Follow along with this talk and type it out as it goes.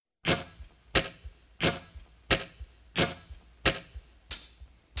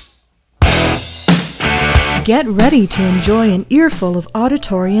Get ready to enjoy an earful of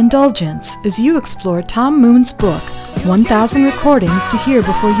auditory indulgence as you explore Tom Moon's book, 1,000 Recordings to Hear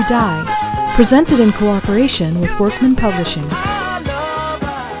Before You Die, presented in cooperation with Workman Publishing.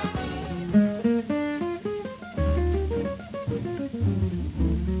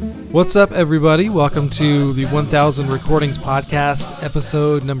 What's up, everybody? Welcome to the 1000 Recordings podcast,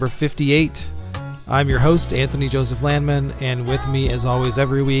 episode number 58. I'm your host, Anthony Joseph Landman, and with me, as always,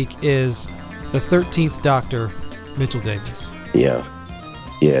 every week is the 13th Doctor, Mitchell Davis. Yeah,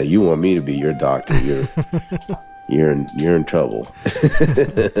 you want me to be your doctor. You're in trouble.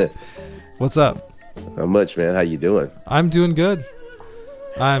 What's up? Not much, man. How you doing? I'm doing good.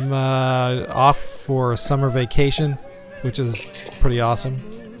 I'm off for a summer vacation, which is pretty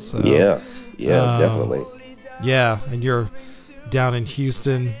awesome. So, yeah, definitely. Yeah, and you're down in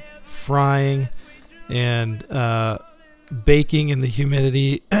Houston frying and baking in the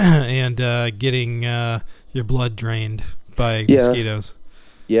humidity and getting your blood drained by mosquitoes.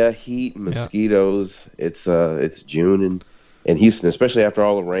 Yeah, heat, mosquitoes. Yeah. It's June in Houston, especially after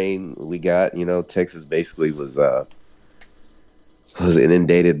all the rain we got. You know, Texas basically was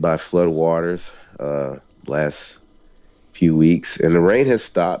inundated by flood waters last few weeks, and the rain has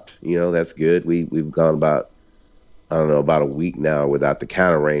stopped. You know, that's good. We've gone about a week now without the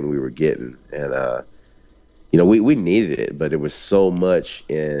kind of rain we were getting, and you know, we needed it, but it was so much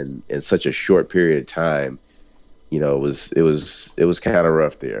in such a short period of time. You know, it was kind of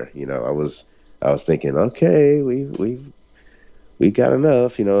rough there. You know, I was thinking, okay, we got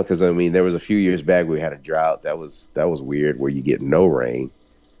enough. You know, because I mean, there was a few years back we had a drought that was weird, where you get no rain,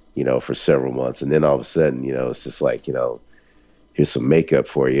 you know, for several months, and then all of a sudden, you know, it's just like, you know, here's some makeup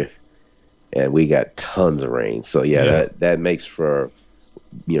for you, and we got tons of rain. So that makes for,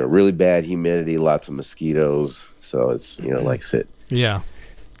 you know, really bad humidity, lots of mosquitoes. So it's, you know, like I said,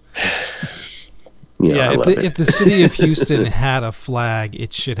 if the city of Houston had a flag,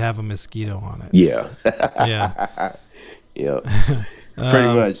 it should have a mosquito on it. Yeah.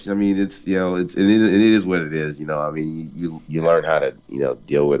 Pretty much. I mean, it is what it is. You know, I mean, you learn how to, you know,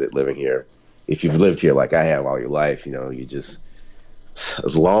 deal with it living here. If you've lived here like I have all your life, you know, you just,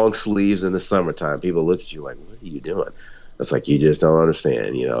 long sleeves in the summertime, people look at you like, what are you doing? It's like, you just don't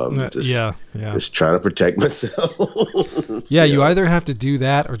understand, you know. I'm just trying to protect myself. You either have to do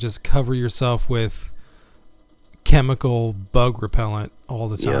that or just cover yourself with chemical bug repellent all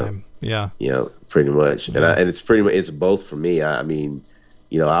the time. Yeah, pretty much. And it's both for me. I mean,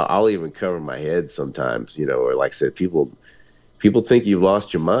 you know, I'll even cover my head sometimes, you know, or like I said, people think you've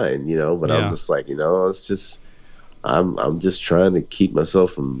lost your mind, you know, but I'm just like, you know, it's just, I'm just trying to keep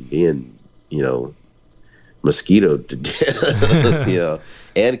myself from being, you know, mosquitoed to death, you know,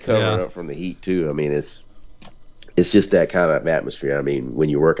 and covering up from the heat too. I mean, it's just that kind of atmosphere. I mean, when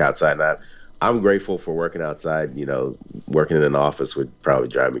you work outside, and I'm grateful for working outside. You know, working in an office would probably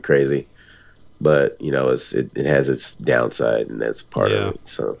drive me crazy, but you know, it has its downside, and that's part of it.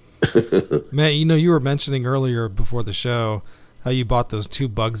 So, man, you know, you were mentioning earlier before the show how you bought those 2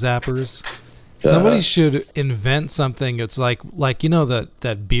 bug zappers. Somebody should invent something. It's like you know,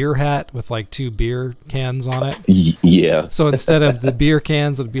 that beer hat with like 2 beer cans on it. Yeah. So instead of the beer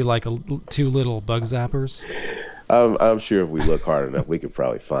cans, it'd be like 2 little bug zappers. I'm sure if we look hard enough, we could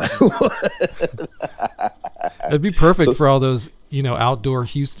probably find one. It'd be perfect for all those, you know, outdoor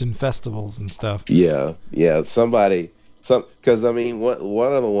Houston festivals and stuff. Yeah. Because I mean,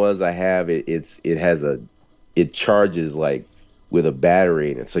 one of the ones I have, it charges like with a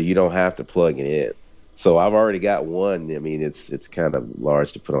battery in it, so you don't have to plug it in. So I've already got one. I mean, it's kind of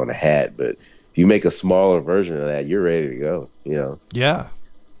large to put on a hat, but if you make a smaller version of that, you're ready to go, you know. Yeah.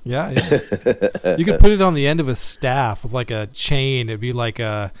 You could put it on the end of a staff with like a chain. It'd be like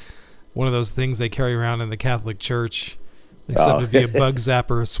one of those things they carry around in the Catholic Church, except it'd be a bug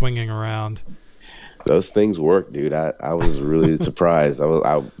zapper swinging around. Those things work, dude. I was really surprised.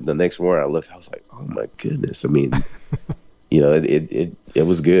 The next morning I looked, I was like, oh my goodness. I mean, you know, it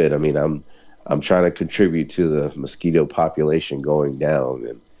was good. I mean, I'm trying to contribute to the mosquito population going down,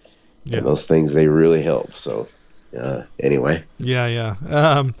 and those things, they really help. So anyway.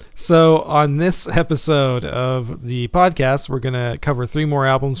 So on this episode of the podcast, we're going to cover 3 more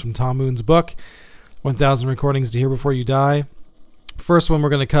albums from Tom Moon's book, 1000 Recordings to Hear Before You Die. First one we're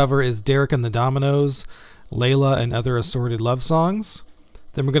going to cover is Derek and the Dominos, Layla and Other Assorted Love Songs.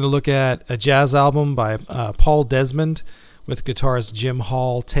 Then we're going to look at a jazz album by Paul Desmond with guitarist Jim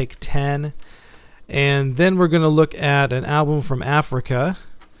Hall, Take 10. And then we're going to look at an album from Africa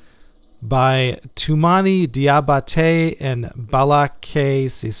by Toumani Diabate and Ballake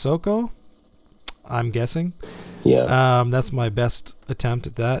Sissoko, I'm guessing. Yeah. That's my best attempt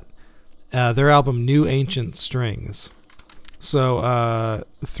at that. their album New Ancient Strings. So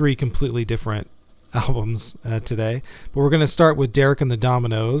 3 completely different albums today. But we're going to start with Derek and the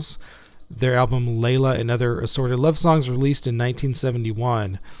Dominos. Their album Layla and Other Assorted Love Songs, released in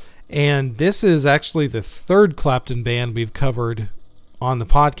 1971. And this is actually the third Clapton band we've covered on the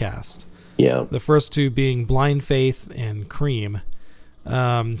podcast. Yeah. The first 2 being Blind Faith and Cream.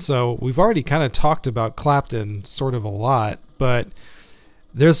 So we've already kind of talked about Clapton sort of a lot, but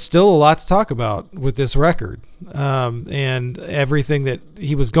there's still a lot to talk about with this record, and everything that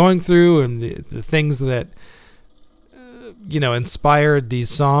he was going through, and the things that inspired these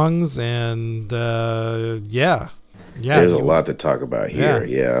songs. And there's a lot to talk about here.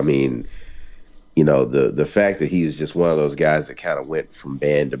 Yeah, I mean, the fact that he was just one of those guys that kind of went from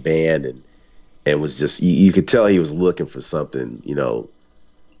band to band, and was just, you could tell he was looking for something, to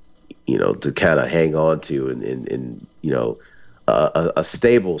kind of hang on to, and a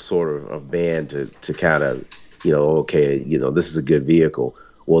stable sort of band to kind of, this is a good vehicle.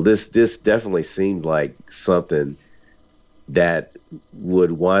 Well, this definitely seemed like something that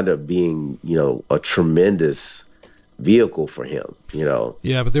would wind up being, a tremendous vehicle for him,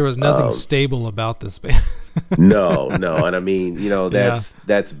 Yeah, but there was nothing stable about this band. No. And I mean,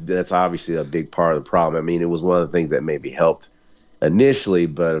 that's obviously a big part of the problem. I mean, it was one of the things that maybe helped initially,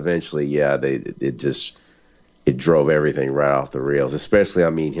 but eventually, it drove everything right off the rails, especially,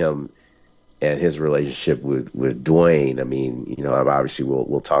 I mean, him and his relationship with Dwayne. I mean, obviously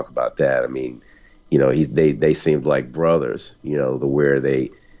we'll talk about that. I mean, they seemed like brothers, where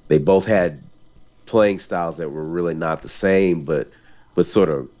they both had playing styles that were really not the same, but sort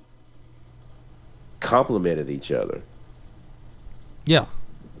of complemented each other. Yeah.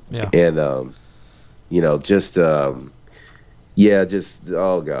 And, just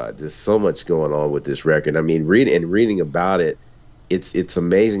oh god, there's so much going on with this record. I mean, reading about it, it's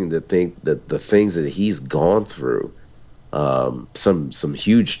amazing to think that the things that he's gone through, some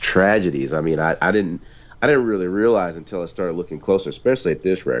huge tragedies. I mean, I didn't really realize until I started looking closer, especially at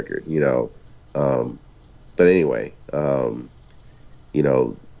this record, but anyway,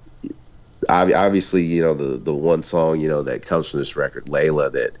 obviously, the one song, that comes from this record, Layla,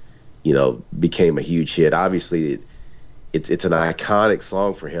 that, became a huge hit. Obviously, it's an iconic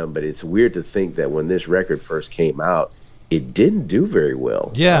song for him, but it's weird to think that when this record first came out, it didn't do very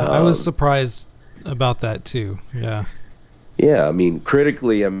well. Yeah, I was surprised about that too. Yeah. Yeah, I mean,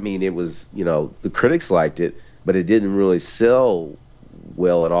 critically, it was, the critics liked it, but it didn't really sell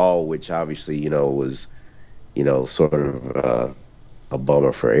well at all, which obviously, was, sort of a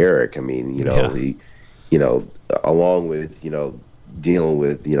bummer for Eric. I mean, he, along with, dealing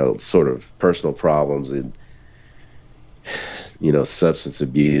with, sort of personal problems and, substance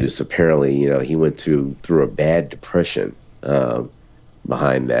abuse. Apparently, he went through a bad depression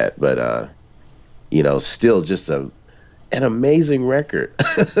behind that. But, still just an amazing record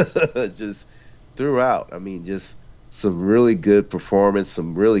just throughout. I mean, just some really good performance,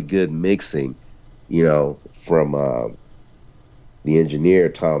 some really good mixing, from the engineer,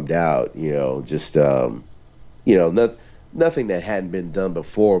 Tom Dowd, just, nothing that hadn't been done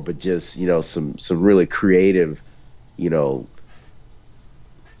before, but just, some really creative,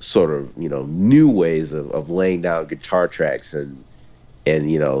 sort of, new ways of laying down guitar tracks and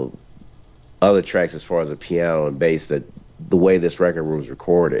other tracks as far as the piano and bass, that the way this record was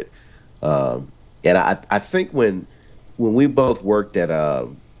recorded. And I think when we both worked at,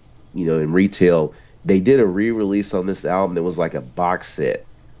 in retail, they did a re-release on this album that was like a box set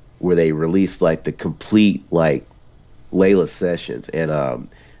where they released like the complete, like, Layla sessions. And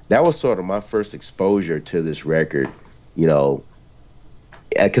that was sort of my first exposure to this record,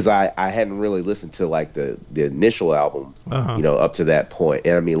 because I hadn't really listened to like the initial album, up to that point.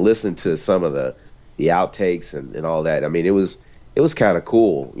 And I mean, listen to some of the outtakes and all that. I mean, it was kind of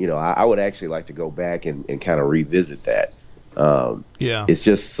cool. I would actually like to go back and kind of revisit that. It's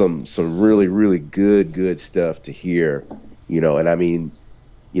just some really, really good stuff to hear, and I mean,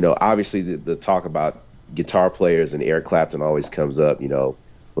 obviously the talk about guitar players and Eric Clapton always comes up,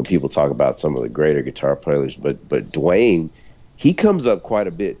 when people talk about some of the greater guitar players, but Dwayne, he comes up quite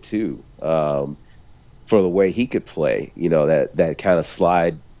a bit too, for the way he could play, that kind of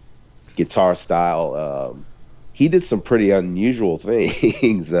slide guitar style. He did some pretty unusual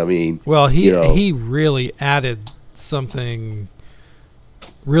things. I mean, well, he really added something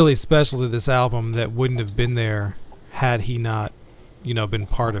really special to this album that wouldn't have been there had he not, been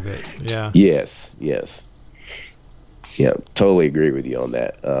part of it. Yeah. Yes. Yeah, totally agree with you on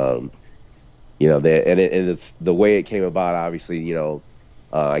that. It's the way it came about. Obviously,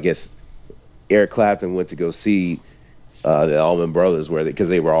 I guess Eric Clapton went to go see the Allman Brothers, because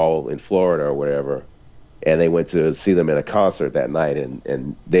they were all in Florida or whatever, and they went to see them in a concert that night,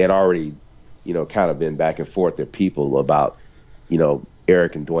 and they had already, kind of been back and forth their people about,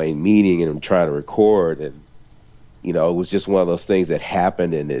 Eric and Dwayne meeting and trying to record, and it was just one of those things that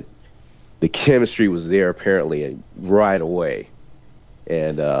happened, and the chemistry was there apparently right away,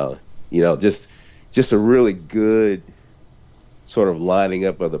 and just a really good sort of lining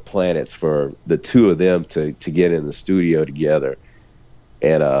up of the planets for the two of them to get in the studio together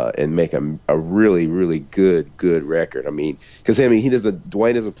and make a really, really good record. I mean, because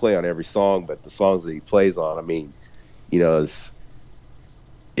Dwayne doesn't play on every song, but the songs that he plays on, I mean,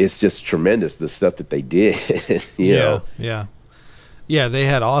 it's just tremendous, the stuff that they did. you know. Yeah. They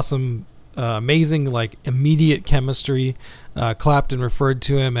had awesome, amazing, like immediate chemistry. Clapton referred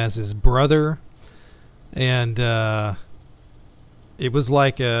to him as his brother, and it was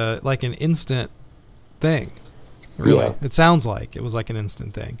like an instant thing. Really, Yeah. it sounds like it was like an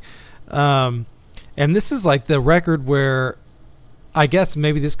instant thing. And this is like the record where I guess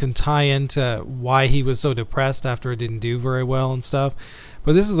maybe this can tie into why he was so depressed after it didn't do very well and stuff.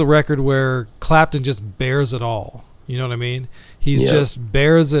 But this is the record where Clapton just bears it all. You know what I mean? He's just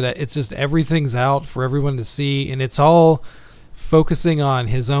bears it. It's just everything's out for everyone to see, and it's all focusing on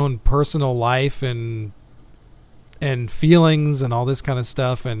his own personal life and feelings and all this kind of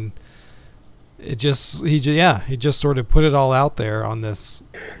stuff. And he just sort of put it all out there on this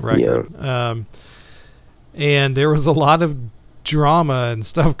record. And there was a lot of drama and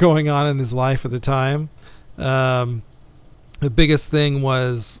stuff going on in his life at the time. The biggest thing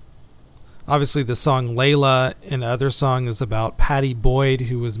was obviously the song Layla, and other song is about Patty Boyd,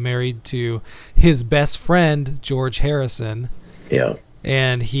 who was married to his best friend George Harrison. Yeah.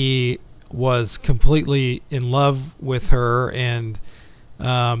 And he was completely in love with her, and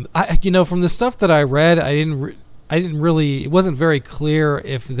from the stuff that I read, I didn't really, it wasn't very clear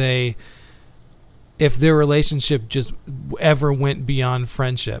if their relationship just ever went beyond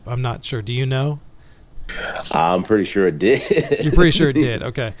friendship. I'm not sure. Do you know? I'm pretty sure it did. You're pretty sure it did.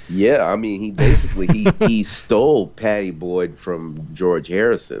 Okay. Yeah, I mean, he basically he stole Patty Boyd from George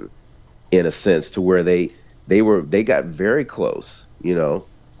Harrison, in a sense, to where they got very close, and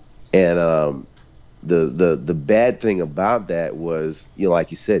the bad thing about that was,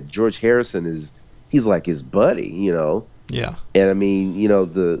 like you said, George Harrison he's like his buddy, Yeah. And I mean,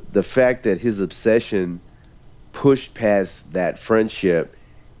 the fact that his obsession pushed past that friendship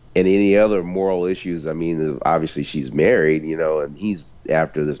and any other moral issues. I mean, obviously she's married, and he's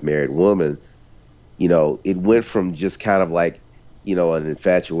after this married woman. It went from just kind of like, an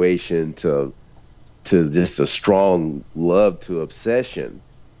infatuation to just a strong love to obsession.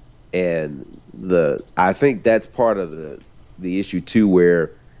 And I think that's part of the issue too,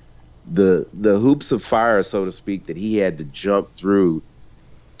 where the hoops of fire, so to speak, that he had to jump through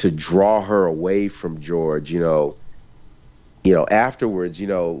to draw her away from George, afterwards,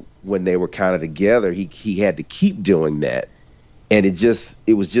 when they were kind of together, he had to keep doing that. And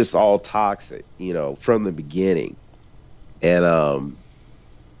it was just all toxic, from the beginning. And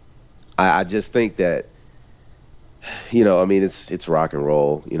I just think that, I mean, it's rock and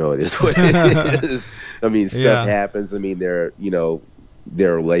roll, it is what it is. I mean, stuff happens. I mean, there are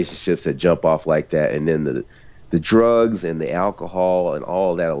relationships that jump off like that. And then the drugs and the alcohol and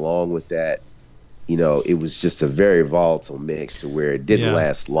all of that along with that, it was just a very volatile mix to where it didn't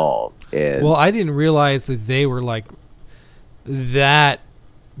last long. And well, I didn't realize that they were like that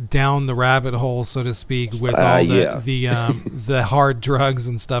down the rabbit hole, so to speak, with all the hard drugs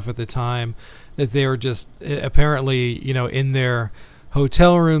and stuff at the time, that they were just apparently, in their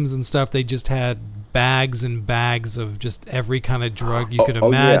hotel rooms and stuff, they just had bags and bags of just every kind of drug you could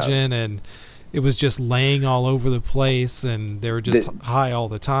imagine. And it was just laying all over the place, and they were just high all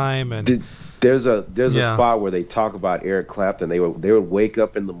the time. And there's a spot where they talk about Eric Clapton. They would wake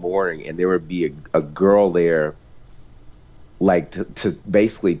up in the morning and there would be a girl there, like to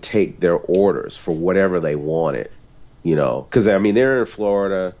basically take their orders for whatever they wanted, because I mean, they're in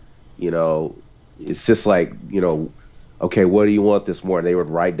Florida, it's just like, okay, what do you want this morning? They would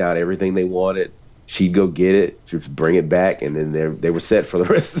write down everything they wanted. She'd go get it, just bring it back, and then they were set for the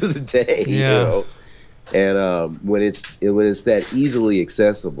rest of the day. And when it's that easily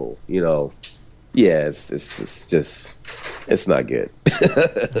accessible, it's not good.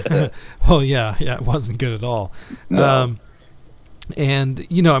 Well, it wasn't good at all. No. And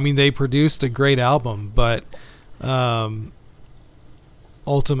I mean, they produced a great album, but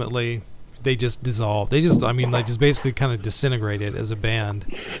ultimately they just dissolved. They just basically kind of disintegrated as a band.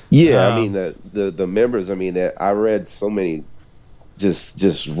 I mean, the members, I mean, I read so many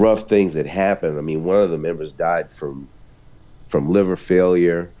just rough things that happened. I mean, one of the members died from from liver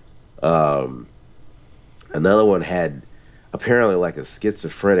failure. Another one had apparently like a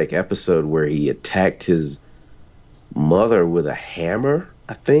schizophrenic episode where he attacked his mother with a hammer,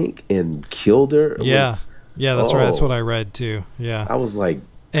 I think, and killed her. Yeah, that's right. That's what I read too. Yeah, I was like,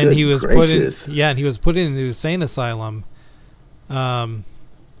 and he was gracious. put into an insane asylum.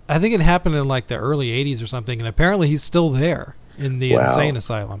 I think it happened in like the early '80s or something, and apparently he's still there in the insane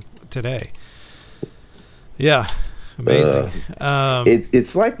asylum today. Yeah, amazing.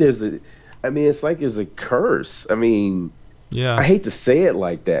 It's like there's a curse. I mean, yeah, I hate to say it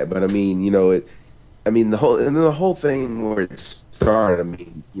like that, but I mean, the whole thing where it started. I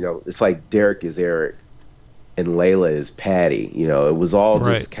mean, it's like Derek is Eric and Layla is Patty. It was all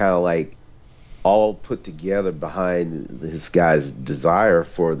just kind of like all put together behind this guy's desire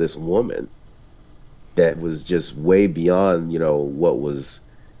for this woman that was just way beyond, what was,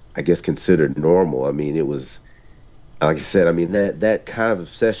 I guess, considered normal. I mean, it was, like I said, I mean, that kind of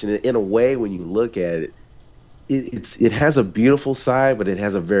obsession, in a way, when you look at it, it has a beautiful side, but it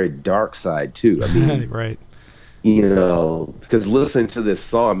has a very dark side too. I mean, right. Because listening to this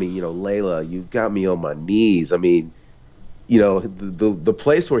song, I mean, Layla, you've got me on my knees. I mean, the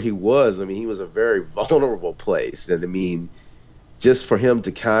place where he was, I mean, he was a very vulnerable place. And I mean, just for him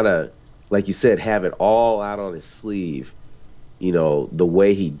to kind of, like you said, have it all out on his sleeve, the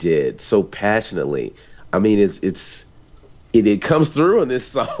way he did so passionately. I mean, it comes through in this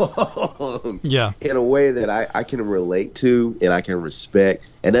song in a way that I can relate to and I can respect.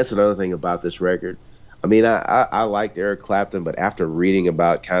 And that's another thing about this record. I mean, I liked Eric Clapton, but after reading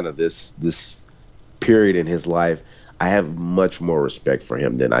about kind of this period in his life, I have much more respect for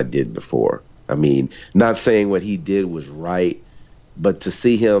him than I did before. I mean, not saying what he did was right, but to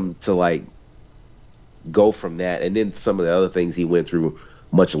see him to like go from that, and then some of the other things he went through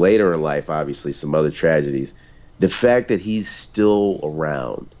much later in life, obviously some other tragedies, the fact that he's still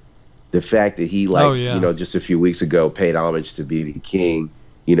around, the fact that he just a few weeks ago paid homage to B.B. King,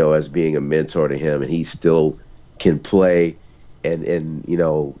 as being a mentor to him, and he still can play, and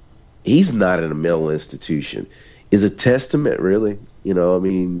he's not in a mental institution, is a testament, really. I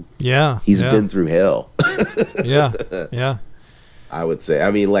mean, he's been through hell. yeah. I would say.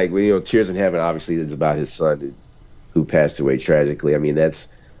 I mean, like, Tears in Heaven obviously is about his son who passed away tragically. I mean,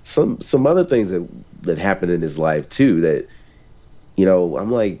 that's some other things that happened in his life too that,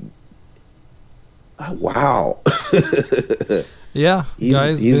 I'm like, oh, wow. Yeah,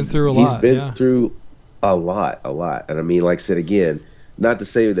 he's been through a lot. He's been through a lot. And I mean, like I said again, not to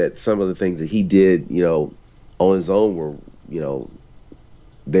say that some of the things that he did, on his own were,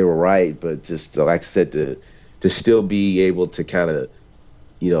 they were right, but just like I said, to still be able to kind of,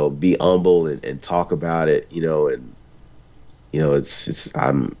 be humble and talk about it, and it's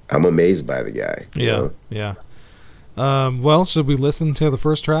I'm amazed by the guy. Yeah. Well, should we listen to the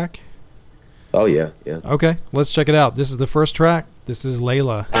first track? Oh yeah. Okay, let's check it out. This is the first track. This is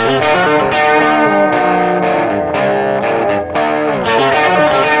Layla.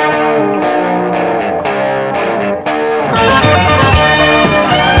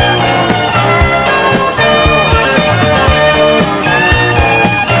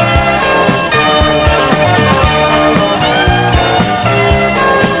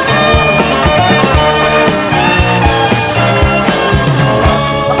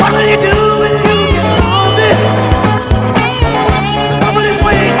 Nobody's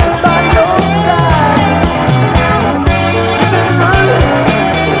waiting by your side.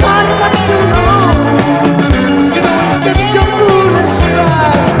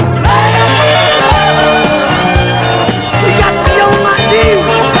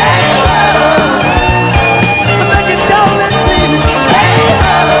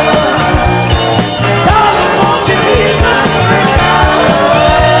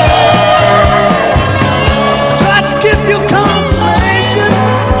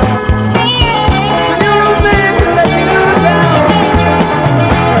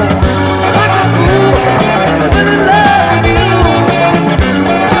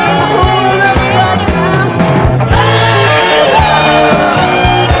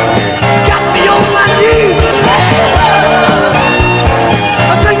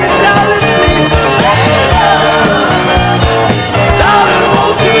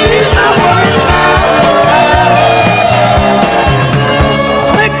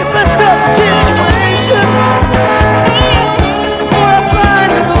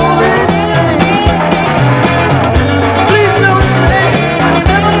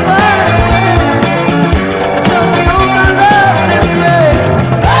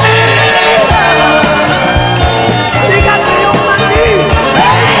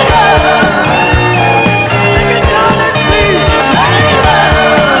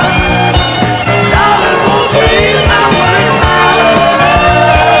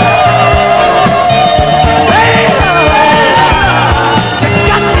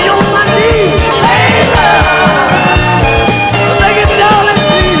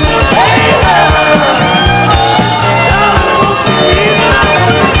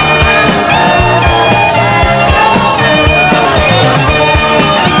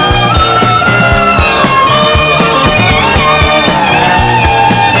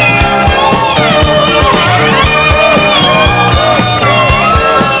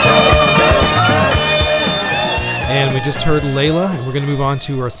 Layla, and we're going to move on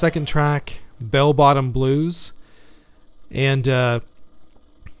to our second track, Bell Bottom Blues. And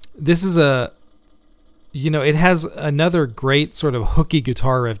this is it has another great sort of hooky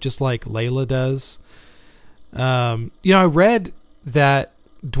guitar riff, just like Layla does. I read that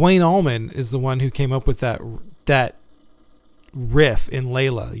Duane Allman is the one who came up with that riff in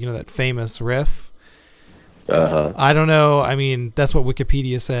Layla, that famous riff. I don't know. I mean, that's what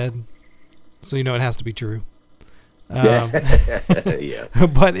Wikipedia said. So, it has to be true. Yeah.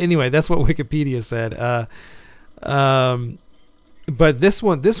 But anyway, that's what Wikipedia said. But this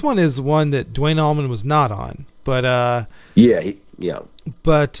one is one that Duane Allman was not on. But yeah.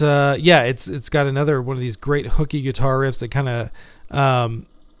 But it's got another one of these great hooky guitar riffs that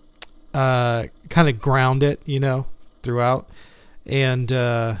kind of ground it, throughout. And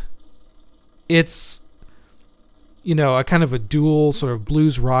it's a kind of a dual sort of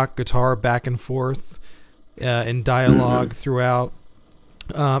blues rock guitar back and forth in dialogue throughout,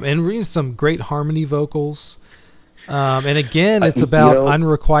 and really some great harmony vocals. And again, it's about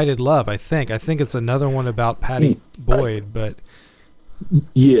unrequited love. I think it's another one about Patty Boyd, but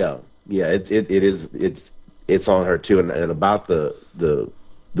yeah, it is. It's on her too, and about the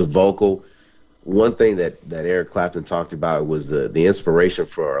vocal. One thing that Eric Clapton talked about was the inspiration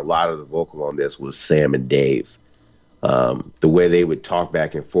for a lot of the vocal on this was Sam and Dave. The way they would talk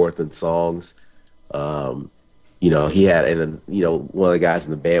back and forth in songs. He had, and one of the guys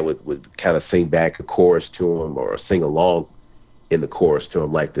in the band would kind of sing back a chorus to him or sing along in the chorus to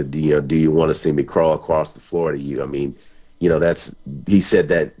him, like do you want to see me crawl across the floor to you? I mean, he said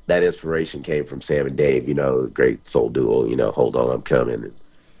that inspiration came from Sam and Dave, great soul duo, Hold On, I'm Coming. And,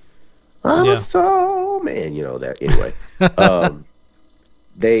 I'm a soul man, that anyway.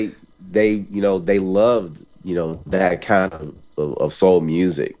 They loved, that kind of soul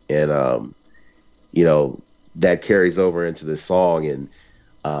music, and that carries over into the song. And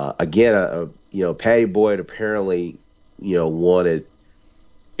again, Patty Boyd apparently, wanted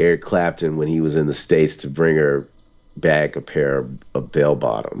Eric Clapton when he was in the States to bring her back a pair of bell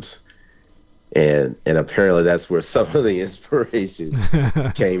bottoms. And apparently that's where some of the inspiration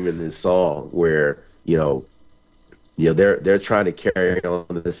came in this song, where they're trying to carry on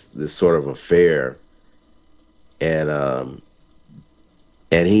this sort of affair, and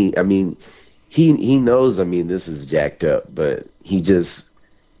he knows, this is jacked up, but he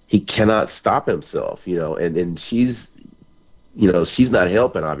cannot stop himself, and she's not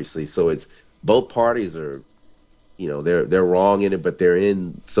helping, obviously. So it's both parties are, they're wrong in it, but they're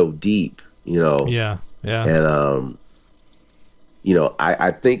in so deep. Yeah. And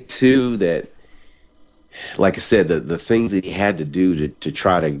I think too that, like I said, the things that he had to do to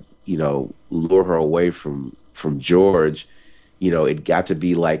try to lure her away from George, it got to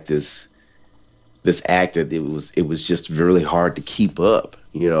be like this act that it was just really hard to keep up,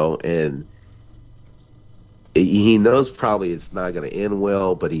 and he knows probably it's not going to end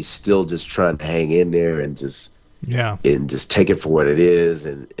well, but he's still just trying to hang in there and just take it for what it is.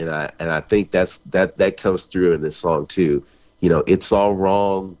 And I think that comes through in this song too. It's all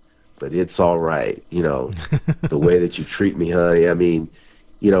wrong, but it's all right. The way that you treat me, honey. I mean,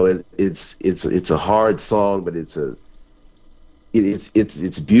 it's a hard song, but it's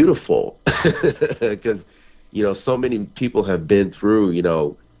beautiful because so many people have been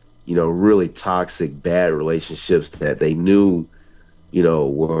through really toxic, bad relationships that they knew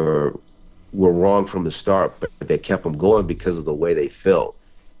were wrong from the start, but they kept them going because of the way they felt,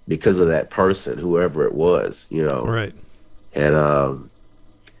 because of that person, whoever it was, Right. And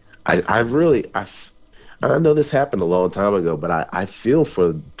I know this happened a long time ago, but I feel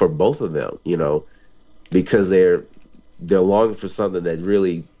for both of them, because they're longing for something that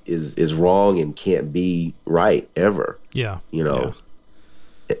really is wrong and can't be right ever. Yeah.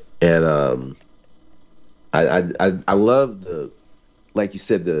 And I love like you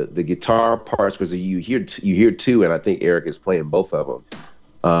said, the guitar parts, because you hear two, and I think Eric is playing both of them,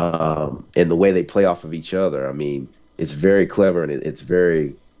 and the way they play off of each other. I mean, it's very clever, and it's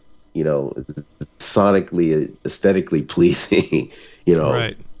very, sonically, aesthetically pleasing.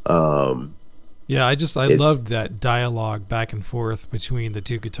 Right. Yeah, I loved that dialogue back and forth between the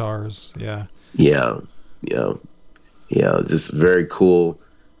two guitars. Yeah. Yeah. Just very cool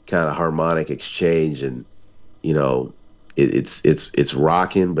kind of harmonic exchange, and it's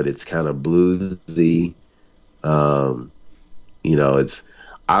rocking, but it's kind of bluesy.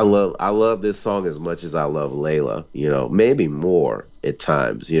 I love this song as much as I love Layla. Maybe more at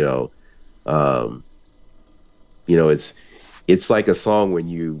times. It's like a song when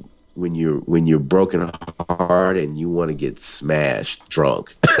you when you're broken heart and you want to get smashed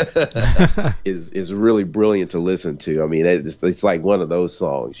drunk is really brilliant to listen to. I mean, it's like one of those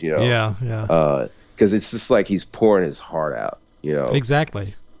songs, you know. Yeah. Because it's just like he's pouring his heart out, you know.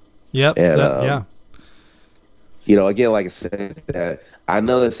 Exactly. Yep. And yeah. You know, again, like I said, I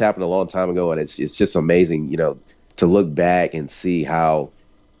know this happened a long time ago, and it's just amazing, you know, to look back and see how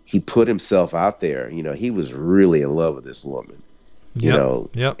he put himself out there. You know, he was really in love with this woman. You know,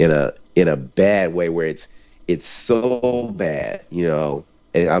 in a bad way where it's so bad, you know.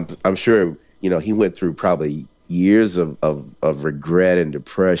 And I'm sure, you know, he went through probably years of regret and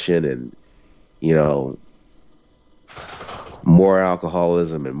depression, and, you know, more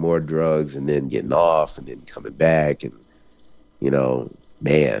alcoholism and more drugs, and then getting off and then coming back, and, you know,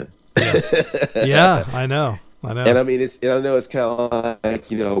 man. Yeah, I know. And I mean, I know it's kind of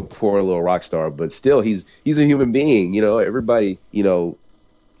like, you know, poor little rock star, but still, he's a human being. You know, everybody, you know,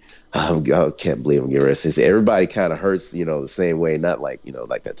 I can't believe I'm getting rest. Everybody kind of hurts, you know, the same way. Not like, you know,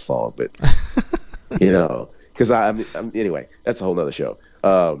 like that song, but you know, because I'm anyway. That's a whole nother show.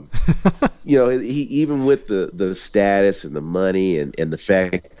 You know, he even with the status and the money and the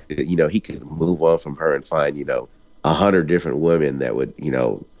fact that, you know, he could move on from her and find, you know, 100 different women that would, you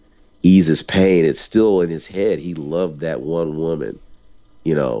know, ease his pain. It's still in his head. He loved that one woman,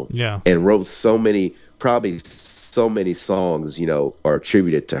 you know, and wrote probably so many songs, you know, are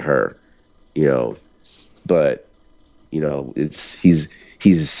attributed to her, you know, but, you know,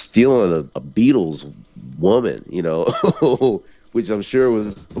 he's stealing a Beatles woman, you know, which I'm sure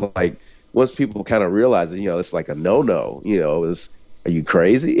was like, once people kind of realize it, you know, it's like a no-no, you know, are you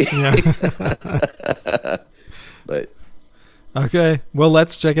crazy? Yeah. But okay, well,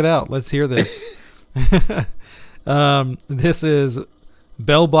 let's check it out. Let's hear this. This is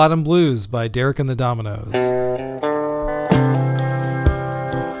Bell Bottom Blues by Derek and the Dominos.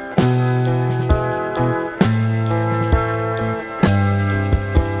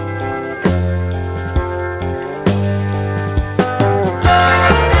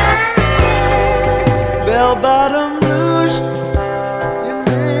 Bell bottom blues, you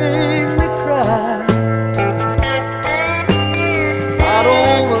make me cry. I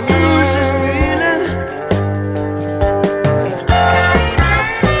don't wanna lose this feeling.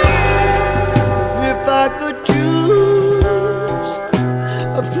 If I could choose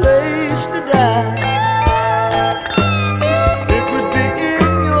a place to die, it would be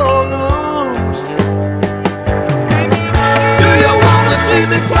in your arms. Do you wanna see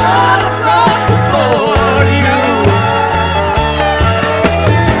me cry across the floor?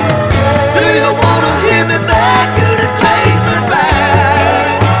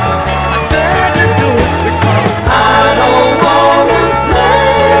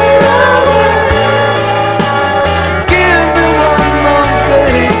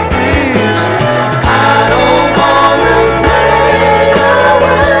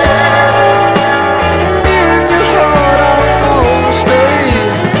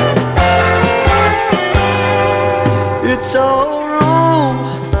 It's all wrong,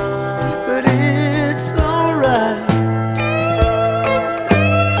 but it's alright.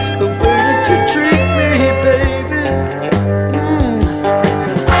 The way that you treat me, baby.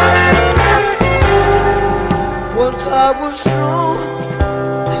 Once I was strong,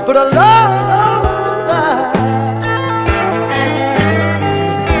 but I love that.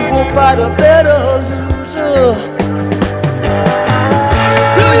 You won't fight a better loser.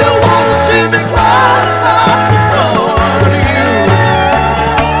 Do you wanna see me cry across the floor?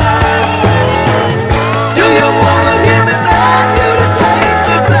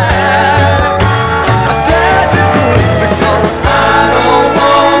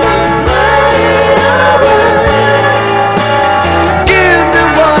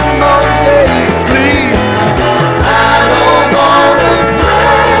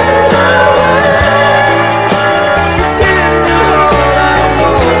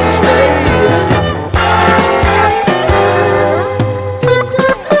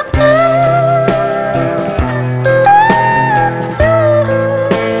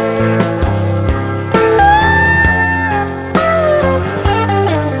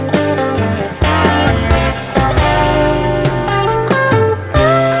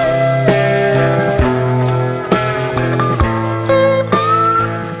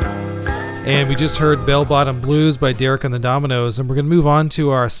 Just heard Bell Bottom Blues by Derek and the Dominos, and we're going to move on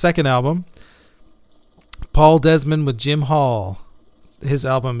to our second album, Paul Desmond with Jim Hall, his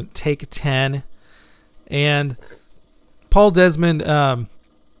album Take 10. And Paul Desmond, an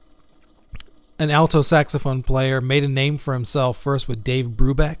alto saxophone player, made a name for himself first with Dave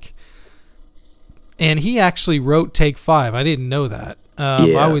Brubeck, and he actually wrote Take 5. I didn't know that.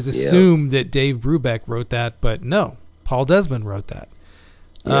 I always assumed that Dave Brubeck wrote that, but no, Paul Desmond wrote that.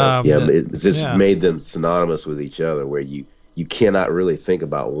 It just made them synonymous with each other, where you cannot really think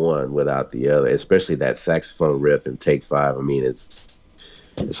about one without the other, especially that saxophone riff in Take Five. I mean, it's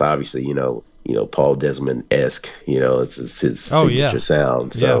obviously, Paul Desmond-esque, it's his signature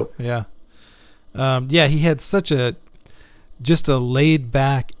sound. So he had such just a laid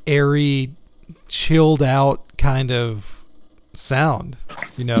back, airy, chilled out kind of sound,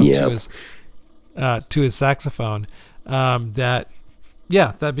 to his saxophone, that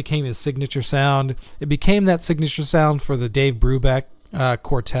became his signature sound. It became that signature sound for the Dave Brubeck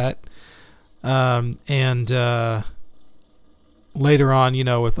quartet, and later on,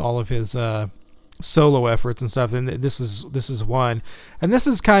 with all of his solo efforts and stuff. And this is one, and this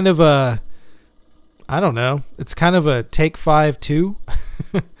is kind of I don't know. It's kind of a Take 5-2.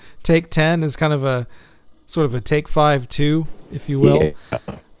 Take 10 is kind of a sort of a Take 5-2, if you will.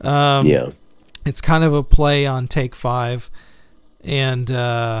 It's kind of a play on Take 5, and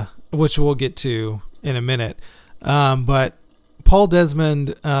which we'll get to in a minute. But Paul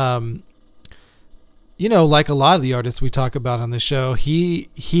Desmond, like a lot of the artists we talk about on the show, he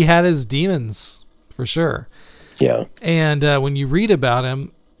had his demons for sure. Yeah. And when you read about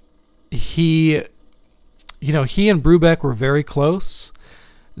him, he and Brubeck were very close.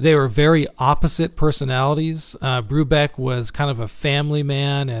 They were very opposite personalities. Brubeck was kind of a family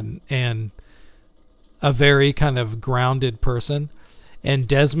man and a very kind of grounded person. And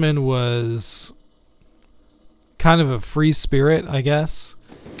Desmond was kind of a free spirit, I guess.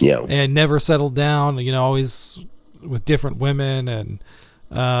 Yeah. And never settled down, always with different women, and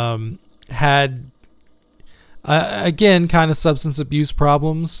had, again, kind of substance abuse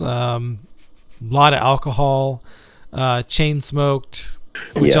problems, a lot of alcohol, chain smoked,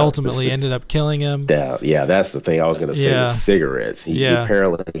 which ultimately ended up killing him. Yeah, that's the thing I was going to say. The cigarettes. He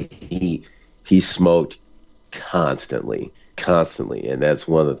apparently he smoked constantly, and that's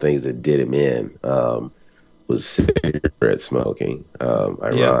one of the things that did him in. Was cigarette smoking,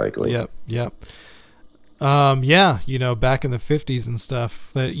 ironically. Yep. Back in the 50s and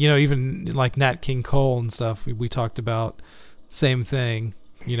stuff, that, even like Nat King Cole and stuff, we talked about same thing,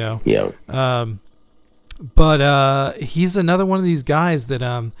 But he's another one of these guys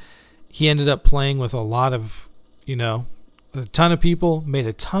that he ended up playing with a lot of, a ton of people, made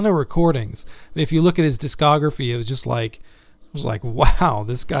a ton of recordings. And if you look at his discography, it was like, wow,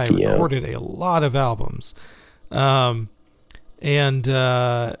 this guy recorded a lot of albums. He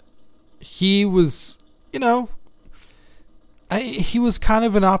was, he was kind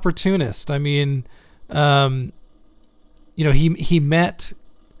of an opportunist. I mean, he met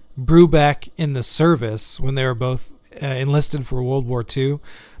Brubeck in the service when they were both enlisted for World War II.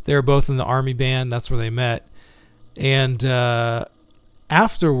 They were both in the army band. That's where they met. And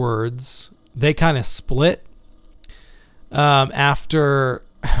afterwards, they kind of split. After,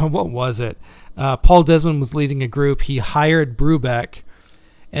 what was it? Paul Desmond was leading a group. He hired Brubeck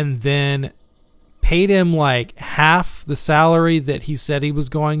and then paid him like half the salary that he said he was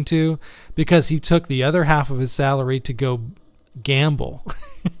going to, because he took the other half of his salary to go gamble.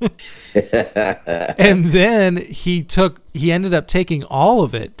 And then he ended up taking all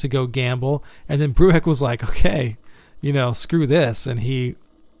of it to go gamble. And then Brubeck was like, okay, screw this. And he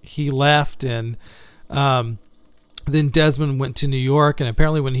left. And then Desmond went to New York. And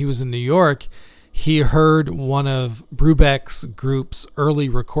apparently when he was in New York, he heard one of Brubeck's group's early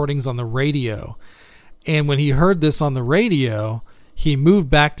recordings on the radio. And when he heard this on the radio, he moved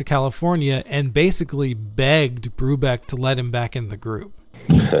back to California and basically begged Brubeck to let him back in the group.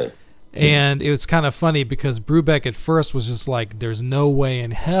 And it was kind of funny because Brubeck at first was just like, there's no way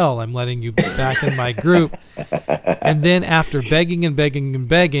in hell I'm letting you back in my group. And then after begging and begging and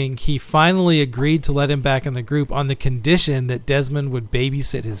begging, he finally agreed to let him back in the group on the condition that Desmond would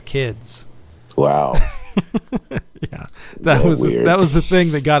babysit his kids. Wow. Yeah, that was the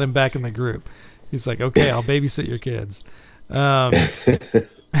thing that got him back in the group. He's like, okay, I'll babysit your kids.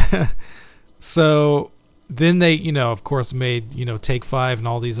 So then they, of course, made, Take 5 and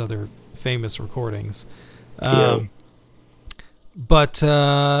all these other famous recordings. But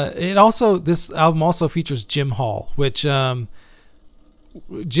this album also features Jim Hall, which Jim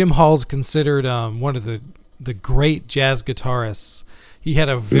Hall's considered one of the great jazz guitarists. He had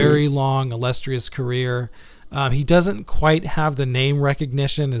a very long, illustrious career. He doesn't quite have the name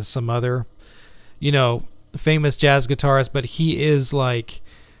recognition as some other, famous jazz guitarists, but he is like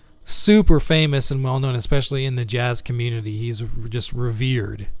super famous and well known, especially in the jazz community. He's just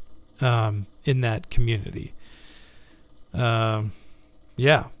revered in that community. Any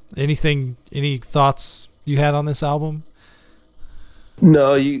thoughts you had on this album?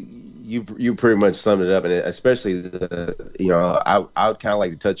 No, you pretty much summed it up, and especially I would kind of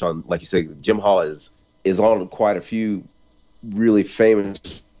like to touch on, like you said, Jim Hall is on quite a few really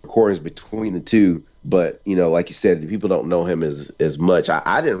famous recordings between the two, but like you said, people don't know him as much.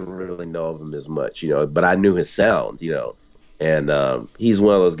 I didn't really know of him as much, but I knew his sound, and he's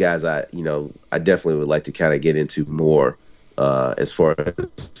one of those guys I definitely would like to kind of get into more, as far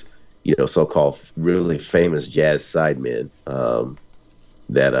as so-called really famous jazz sidemen.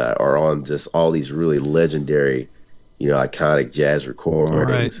 That are on just all these really legendary, iconic jazz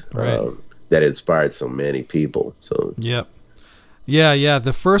recordings, right. That inspired so many people. So yep, yeah.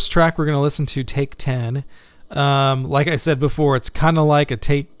 The first track we're gonna listen to, Take 10. Like I said before, it's kind of like a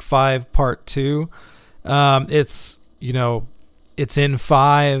Take 5 Part 2. It's it's in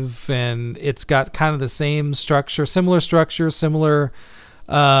 5, and it's got kind of the same structure, similar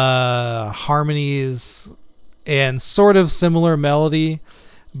harmonies, and sort of similar melody.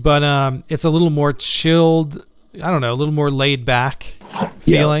 But it's a little more chilled. I don't know, a little more laid back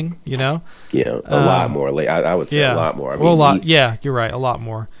feeling. Yeah, a lot more. I would say a lot more. I mean, a lot. You're right. A lot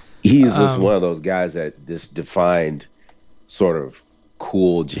more. He's just one of those guys that just defined sort of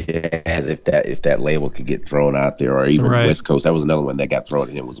cool jazz. If that label could get thrown out there, or even West Coast. That was another one that got thrown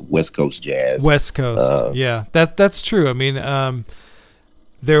in. It was West Coast jazz. West Coast. That's true. I mean,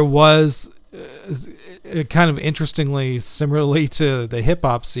 there was. Kind of interestingly, similarly to the hip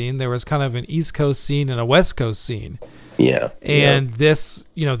hop scene, there was kind of an East Coast scene and a West Coast scene. Yeah. And this,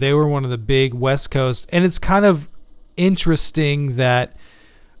 they were one of the big West Coast, and it's kind of interesting that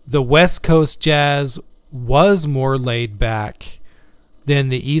the West Coast jazz was more laid back than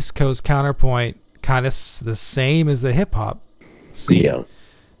the East Coast counterpoint, kind of the same as the hip hop scene. Yeah.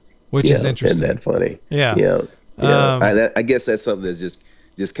 Which is interesting. Isn't that funny? Yeah. Yeah. I guess that's something that's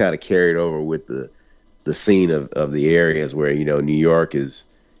just kind of carried over with the scene of the areas where New York is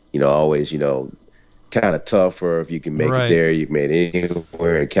always kind of tougher. If you can make it there, you can make it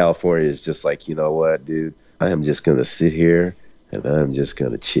anywhere. And California is just like, what, dude, I am just gonna sit here and I'm just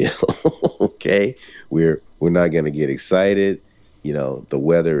gonna chill. Okay, we're not gonna get excited. The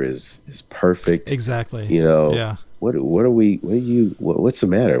weather is perfect. Exactly. Yeah. What's the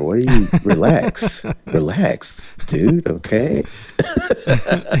matter? What are you? Relax, dude. Okay.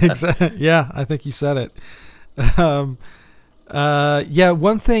 Exactly. Yeah, I think you said it. One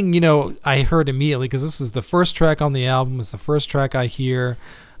thing, I heard immediately, because this is the first track on the album, it's the first track I hear,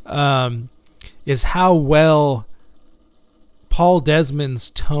 is how well Paul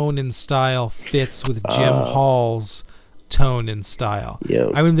Desmond's tone and style fits with Jim Hall's tone and style. Yeah.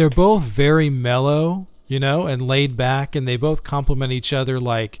 I mean, they're both very mellow, and laid back, and they both complement each other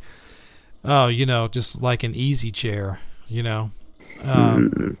like, just like an easy chair, Yeah.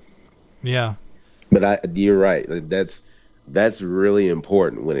 But you're right. That's really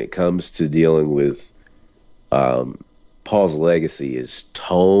important when it comes to dealing with Paul's legacy, is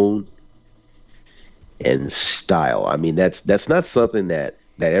tone and style. I mean, that's not something that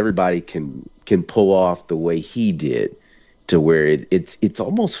everybody can pull off the way he did, to where it's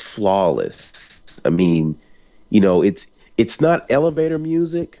almost flawless. I mean, it's not elevator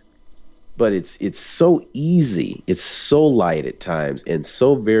music, but it's so easy. It's so light at times, and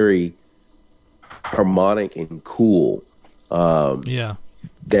so very harmonic and cool.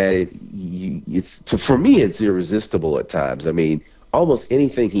 That for me, it's irresistible at times. I mean, almost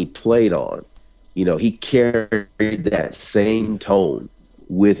anything he played on, he carried that same tone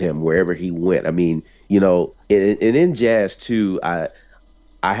with him wherever he went. I mean, and in jazz too, I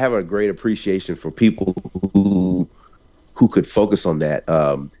have a great appreciation for people who could focus on that.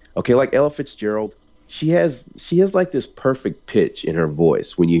 Like Ella Fitzgerald, she has like this perfect pitch in her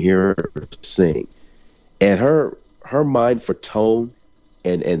voice when you hear her sing, and her mind for tone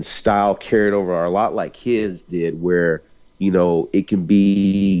and style carried over a lot like his did, where it can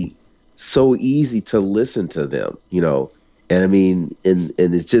be so easy to listen to them, and I mean, and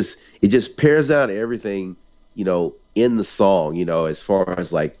it just pairs out everything, in the song, as far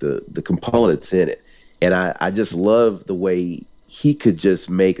as like the components in it. And I just love the way he could just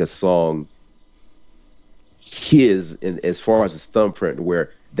make a song his, and as far as his thumbprint,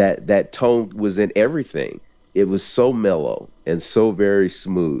 where that tone was in everything. It was so mellow and so very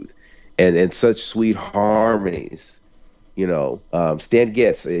smooth, and such sweet harmonies. Stan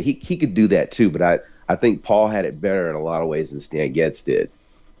Getz, he could do that too, but I think Paul had it better in a lot of ways than Stan Getz did.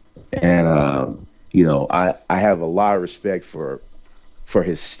 And I have a lot of respect for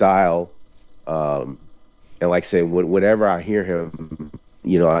his style. And like I said, whenever I hear him,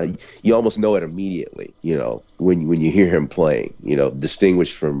 you almost know it immediately, when you hear him playing,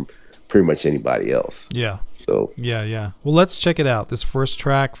 distinguished from pretty much anybody else. Yeah. So Yeah. Well, let's check it out. This first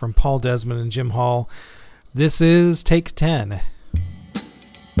track from Paul Desmond and Jim Hall. This is Take 10.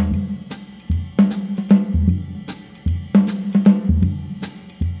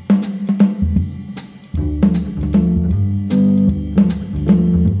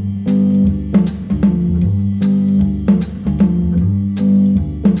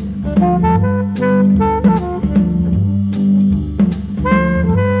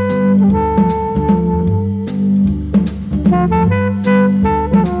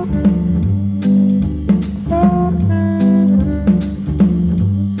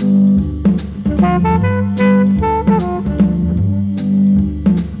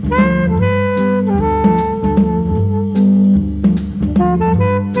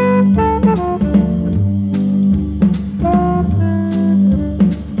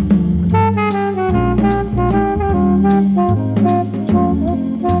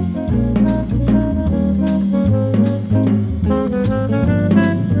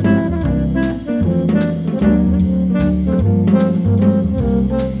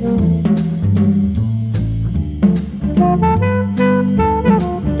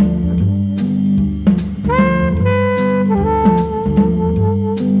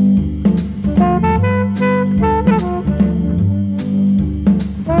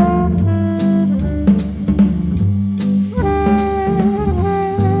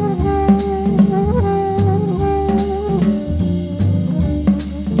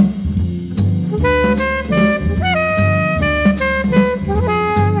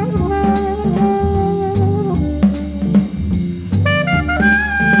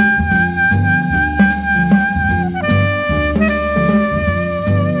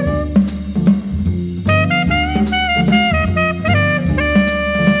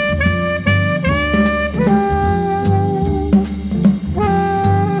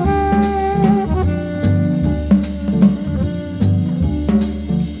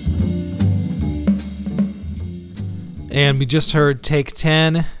 And we just heard Take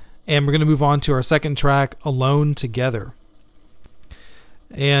 10, and we're going to move on to our second track, Alone Together.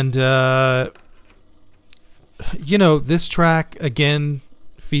 And, this track, again,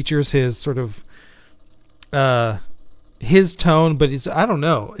 features his sort of, his tone, but I don't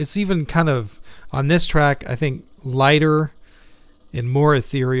know, it's even kind of, on this track, I think, lighter and more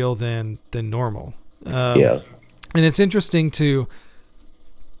ethereal than normal. yeah. And it's interesting to,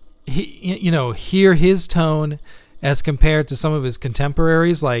 hear his tone as compared to some of his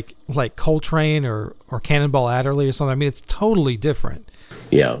contemporaries, like Coltrane or Cannonball Adderley or something. I mean, it's totally different.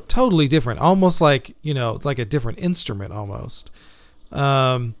 Yeah. Totally different. Almost like, like a different instrument almost.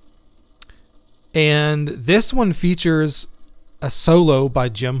 And this one features a solo by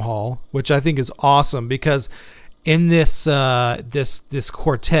Jim Hall, which I think is awesome because in this this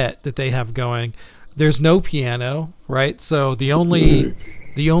quartet that they have going, there's no piano, right? So the only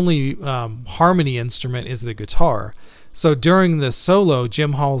harmony instrument is the guitar. So during the solo,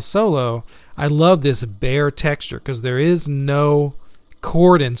 Jim Hall's solo, I love this bare texture because there is no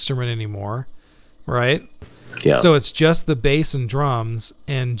chord instrument anymore, right? Yeah. So it's just the bass and drums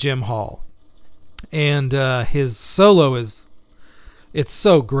and Jim Hall. And his solo it's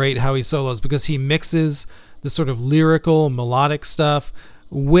so great how he solos because he mixes the sort of lyrical, melodic stuff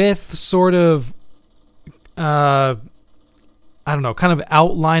with sort of kind of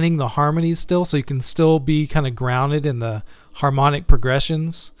outlining the harmonies still, so you can still be kind of grounded in the harmonic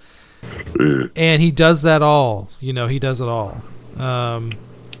progressions. And he does that all. He does it all.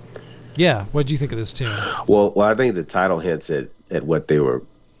 Yeah. What do you think of this tune? Well, I think the title hints at what they were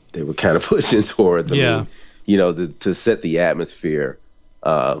kind of pushing towards. I mean, to set the atmosphere.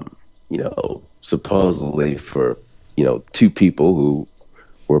 Supposedly for two people who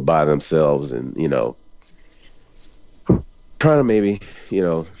were by themselves and trying to maybe,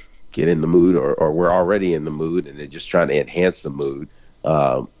 get in the mood or we're already in the mood and they're just trying to enhance the mood.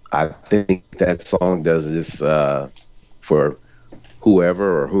 I think that song does this for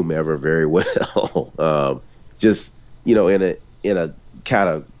whoever or whomever very well. Just, in a kind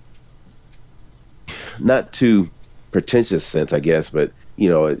of not too pretentious sense, I guess, but,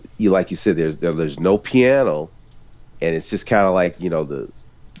 like you said, there's no piano and it's just kind of like,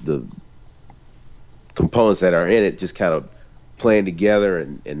 the components that are in it just kind of playing together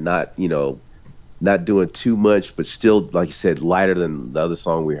and not not doing too much, but still, like you said, lighter than the other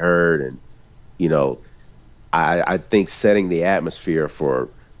song we heard. And I think setting the atmosphere for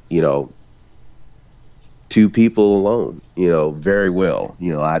two people alone very well.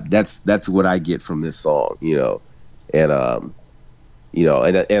 That's what I get from this song. And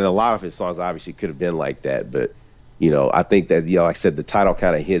and a lot of his songs obviously could have been like that, but I think that like I said, the title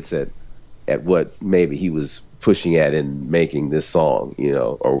kind of hits at at what maybe he was pushing at in making this song,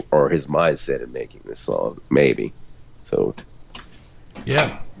 or his mindset in making this song, maybe. So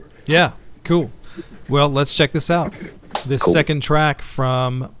yeah, cool. Well, let's check this out. This Cool. second track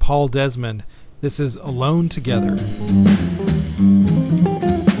from Paul Desmond. This is Alone Together.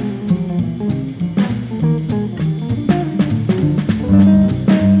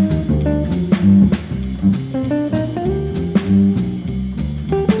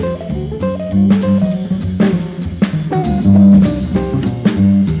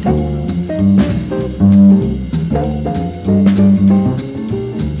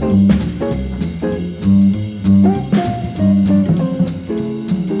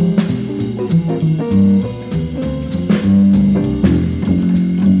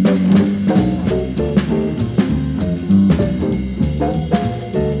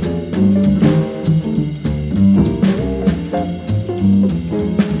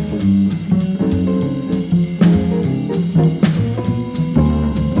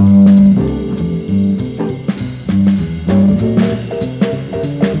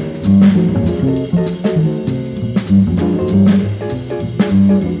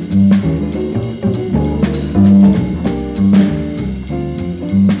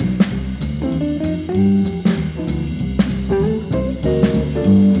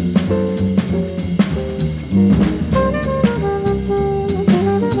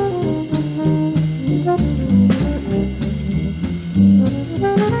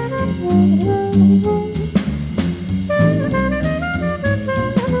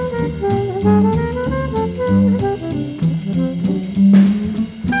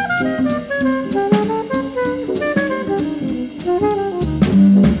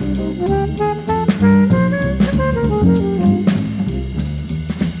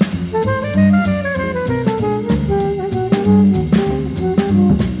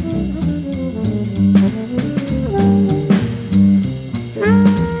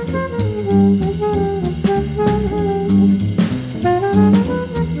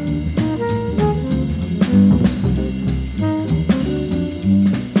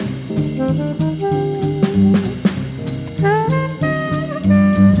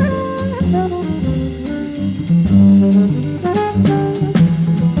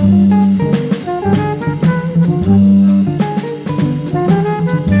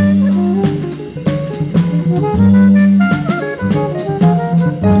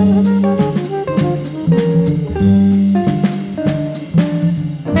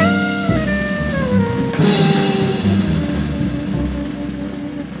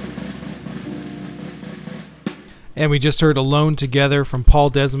 And we just heard Alone Together from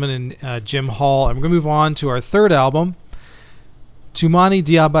Paul Desmond and Jim Hall. And we're going to move on to our third album, Toumani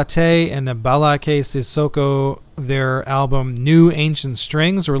Diabate and Ballake Sissoko, their album New Ancient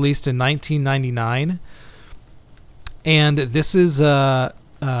Strings, released in 1999. And this is an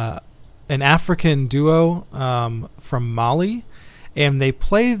African duo from Mali. And they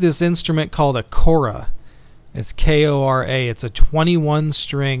play this instrument called a kora. It's K-O-R-A. It's a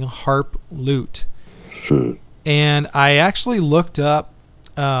 21-string harp lute. And I actually looked up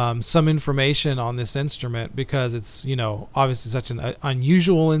some information on this instrument because it's, obviously such an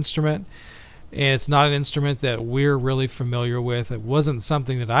unusual instrument. And it's not an instrument that we're really familiar with. It wasn't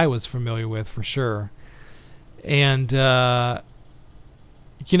something that I was familiar with for sure. And,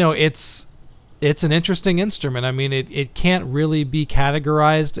 it's an interesting instrument. I mean, it can't really be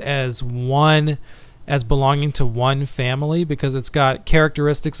categorized as belonging to one family because it's got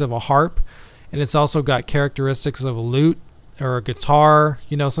characteristics of a harp. And it's also got characteristics of a lute or a guitar,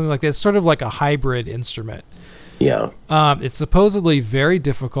 something like that. It's sort of like a hybrid instrument. Yeah. It's supposedly very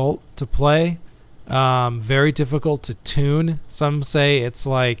difficult to play, very difficult to tune. Some say it's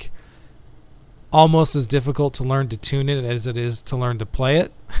like almost as difficult to learn to tune it as it is to learn to play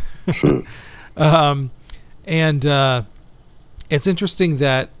it. It's interesting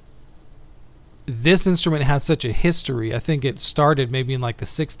that this instrument has such a history. I think it started maybe in like the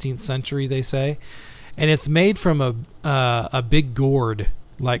 16th century, they say, and it's made from a big gourd,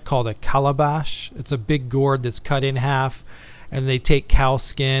 like called a calabash. It's a big gourd that's cut in half, and they take cow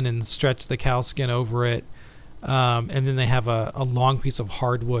skin and stretch the cow skin over it, and then they have a long piece of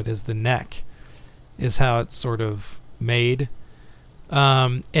hardwood as the neck, is how it's sort of made.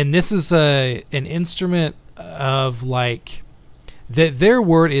 And this is an instrument of like. Their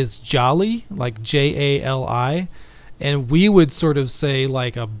word is jali, like J-A-L-I, and we would sort of say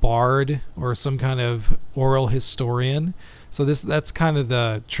like a bard or some kind of oral historian. So that's kind of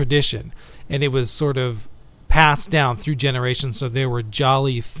the tradition, and it was sort of passed down through generations. So there were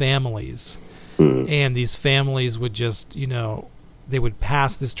jali families, and these families would just they would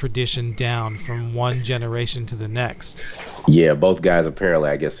pass this tradition down from one generation to the next. Yeah, both guys apparently,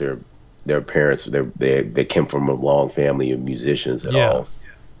 I guess their parents, they came from a long family of musicians and all.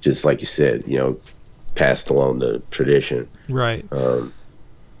 Just like you said, passed along the tradition. Right.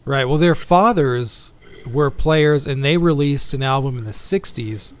 Right. Well, their fathers were players, and they released an album in the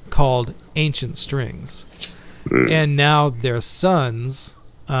 60s called Ancient Strings. And now their sons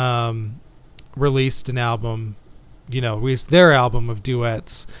released an album, released their album of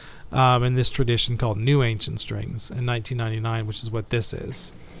duets in this tradition called New Ancient Strings in 1999, which is what this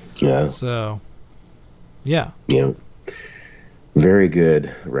is. Yeah. So, yeah. Yeah. Very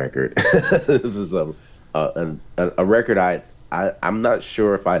good record. This is a record I'm not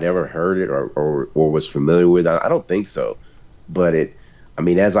sure if I'd ever heard it or was familiar with. I don't think so. But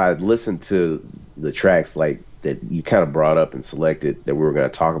as I listened to the tracks like that you kind of brought up and selected that we were going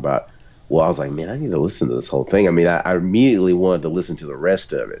to talk about, well, I was like, man, I need to listen to this whole thing. I immediately wanted to listen to the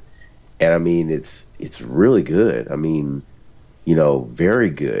rest of it. And it's really good. Very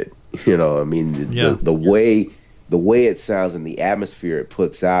good. The way it sounds and the atmosphere it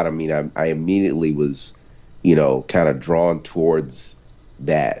puts out, I immediately was, kind of drawn towards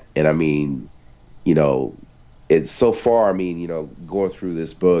that. And it's so far, going through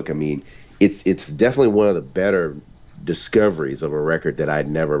this book, it's definitely one of the better discoveries of a record that I'd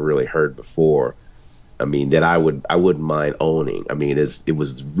never really heard before. That I wouldn't mind owning. It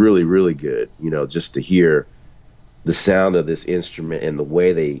was really, really good, just to hear the sound of this instrument and the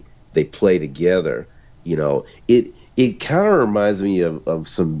way they play together. It kind of reminds me of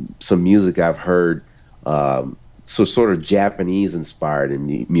some music I've heard, so sort of Japanese inspired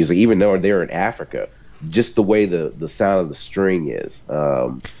in music, even though they're in Africa. Just the way the sound of the string is.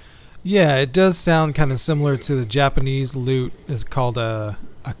 Yeah, it does sound kind of similar to the Japanese lute. It's called a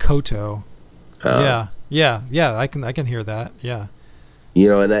koto. Yeah. I can hear that. Yeah.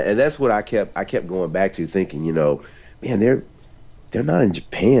 And that's what I kept going back to, thinking, man, they're not in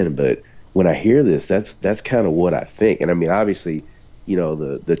Japan, but when I hear this, that's kind of what I think. And obviously,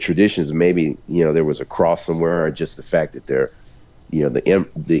 the traditions, maybe, there was a cross somewhere, or just the fact that they're,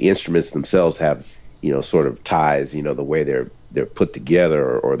 the instruments themselves have, sort of ties, the way they're put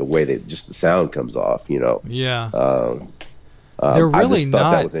together, or the way that just the sound comes off, Yeah. They're really I just not.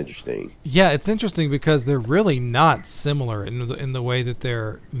 thought that was interesting. Yeah, it's interesting because they're really not similar in the way that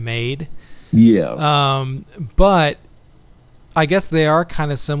they're made. Yeah. But I guess they are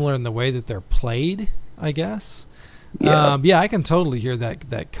kind of similar in the way that they're played, I guess. Yeah. I can totally hear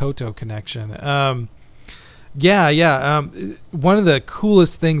that koto connection. One of the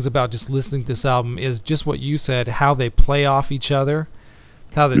coolest things about just listening to this album is just what you said, how they play off each other,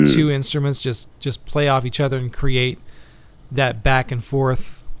 how the two instruments just play off each other and create that back and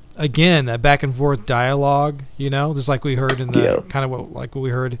forth, again, that back and forth dialogue, just like we heard in the kind of what we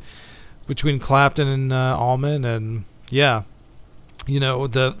heard between Clapton and Allman. And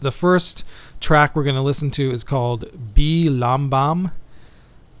the first track we're going to listen to is called B Lambam.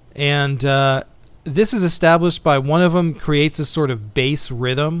 And this is established by one of them creates a sort of bass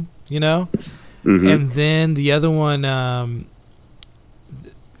rhythm, and then the other one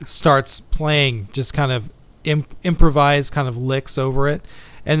starts playing just kind of improvised kind of licks over it,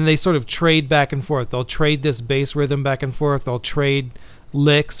 and they sort of trade back and forth. They'll trade this bass rhythm back and forth. They'll trade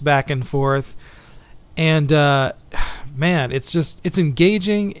licks back and forth, and man, it's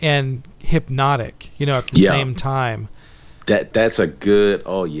engaging and hypnotic, at the same time. That's a good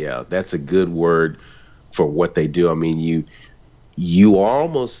word for what they do. You are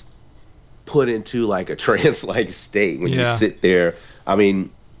almost put into like a trance-like state when you sit there.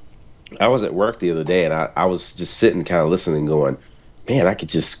 I was at work the other day, and I was just sitting kind of listening, going, man, I could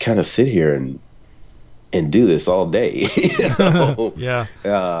just kind of sit here and do this all day. Yeah.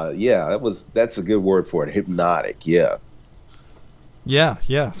 That's a good word for it. Hypnotic. Yeah.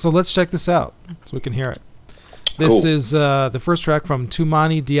 So let's check this out so we can hear it. This is the first track from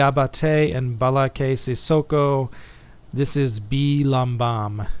Toumani Diabate and Ballake Sissoko. This is B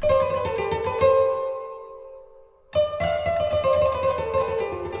Lambam.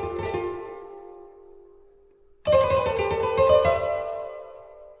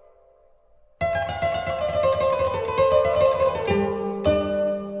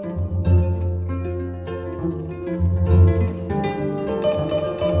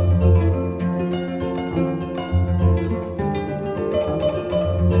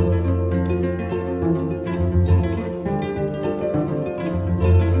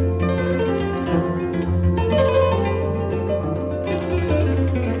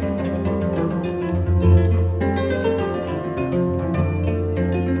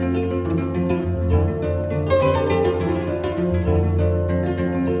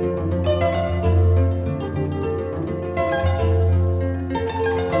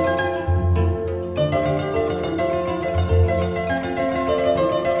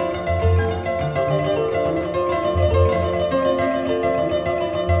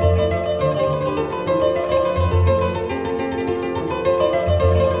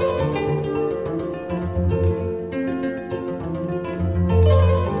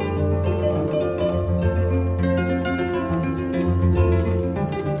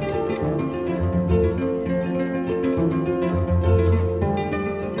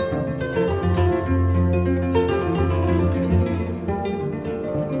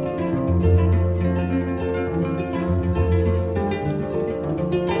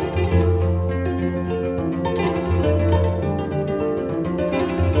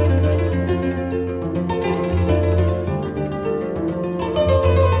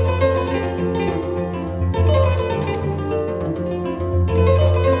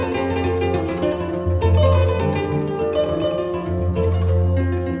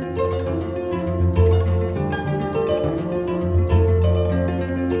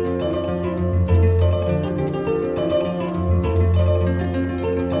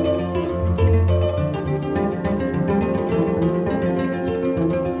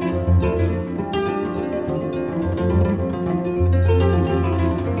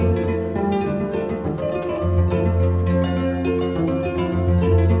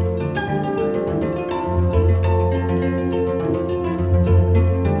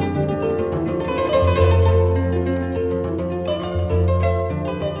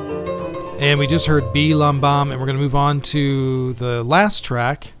 And we just heard B Lambam, and we're going to move on to the last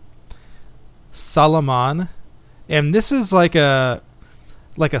track, Salaman. And this is like a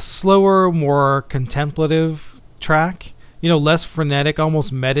slower, more contemplative track, less frenetic,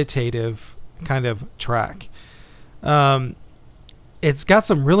 almost meditative kind of track. It's got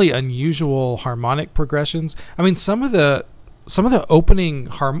some really unusual harmonic progressions. I mean, some of the opening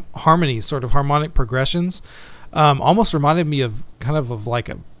harmonies, sort of harmonic progressions, almost reminded me of kind of like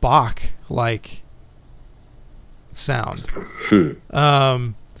a Bach like sound,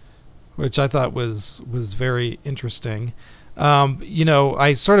 which I thought was very interesting.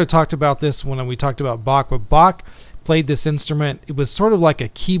 I sort of talked about this when we talked about Bach, but Bach played this instrument. It was sort of like a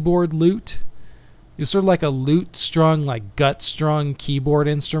keyboard lute. It was sort of like a lute strung, like gut strung keyboard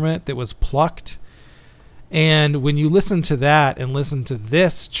instrument that was plucked. And when you listen to that and listen to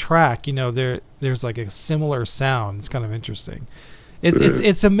this track, there's like a similar sound. It's kind of interesting.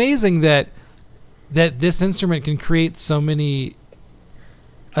 It's amazing that this instrument can create so many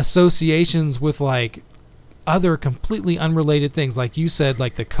associations with like other completely unrelated things, like you said,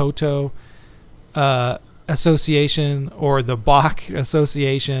 like the koto association or the Bach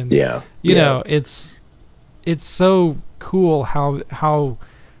association. Yeah, it's so cool how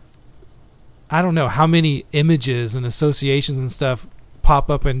I don't know how many images and associations and stuff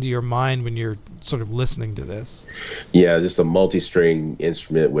pop up into your mind when you're sort of listening to this. Yeah, just a multi-string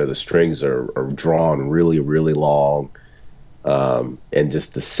instrument where the strings are drawn really, really long, and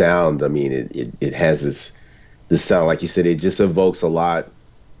just the sound. I mean, it has this sound, like you said, it just evokes a lot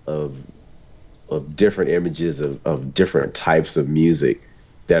of different images of different types of music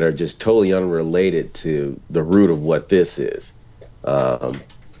that are just totally unrelated to the root of what this is.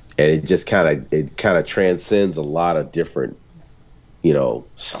 And it just kind of transcends a lot of different,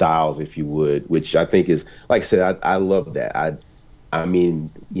 styles, if you would, which I think is, like I said, I love that. I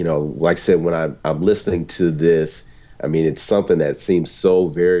mean, like I said, when I'm listening to this, I mean, it's something that seems so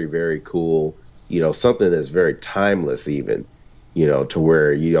very, very cool, something that's very timeless even, to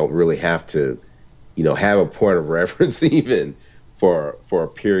where you don't really have to, have a point of reference even for a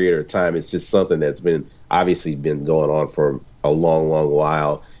period of time. It's just something that's obviously been going on for a long, long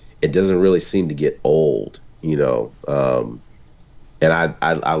while. It doesn't really seem to get old, and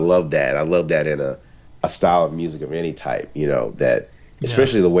I love that. I love that in a style of music of any type, that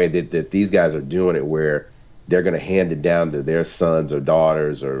especially the way that these guys are doing it, where they're going to hand it down to their sons or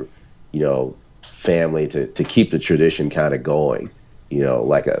daughters or, family to keep the tradition kind of going,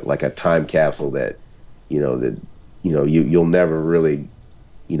 like a time capsule that, you'll never really,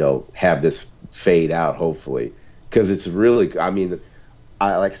 have this fade out, hopefully, because it's really, I mean,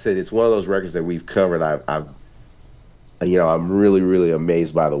 like I said, it's one of those records that we've covered. I'm really, really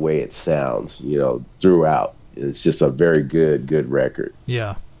amazed by the way it sounds, throughout. It's just a very good record.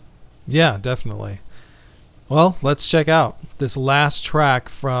 Yeah, definitely. Well, let's check out this last track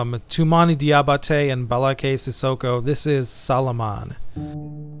from Toumani Diabate and Ballake Sissoko. This is Salaman.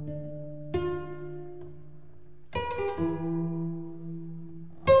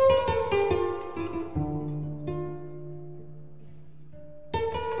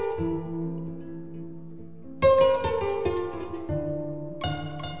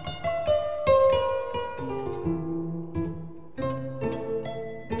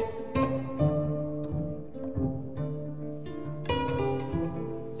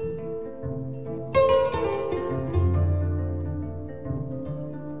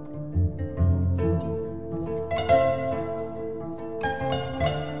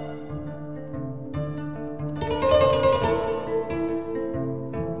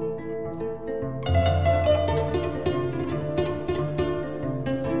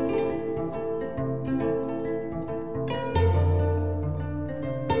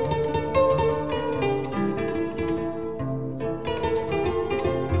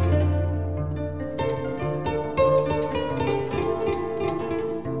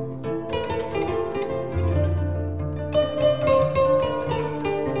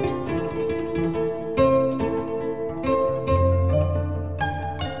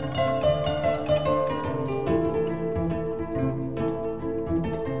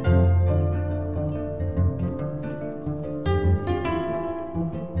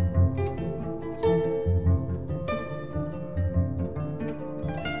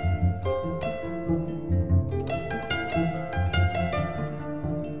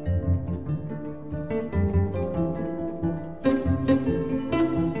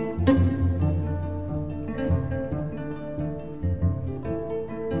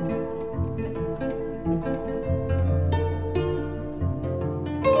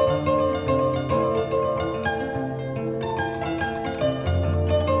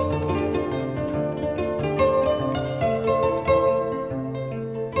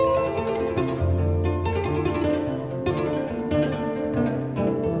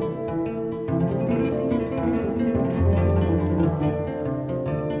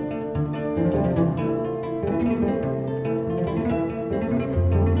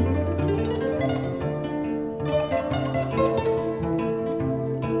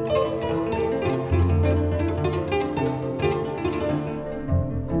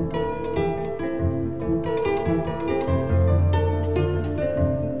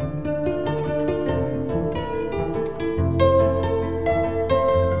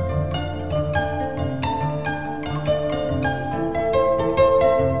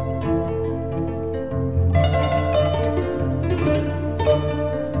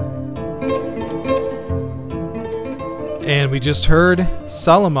 And we just heard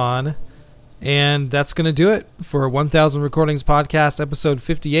Solomon, and that's going to do it for 1000 Recordings Podcast, episode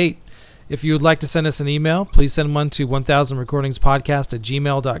 58. If you would like to send us an email, please send one to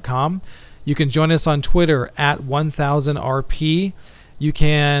 1000recordingspodcast@gmail.com. You can join us on Twitter at 1000RP. You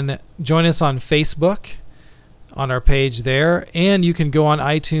can join us on Facebook on our page there, and you can go on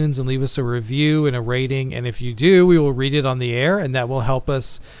iTunes and leave us a review and a rating, and if you do, we will read it on the air, and that will help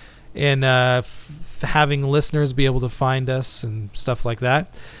us in having listeners be able to find us and stuff like that.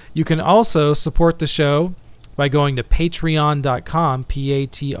 You can also support the show by going to patreon.com,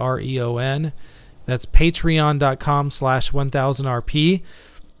 Patreon. That's patreon.com/1000RP,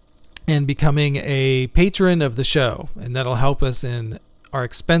 and becoming a patron of the show, and that'll help us in our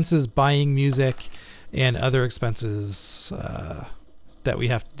expenses buying music and other expenses that we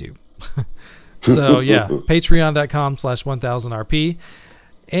have to do. So yeah, patreon.com/1000RP.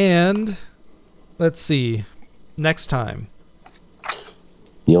 And let's see, next time,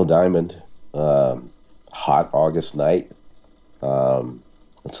 Neil Diamond, Hot August Night.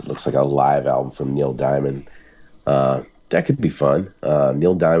 It looks like a live album from Neil Diamond. That could be fun.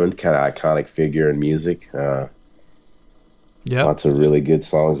 Neil Diamond, kind of iconic figure in music. Lots of really good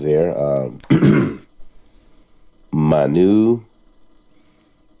songs there. Manu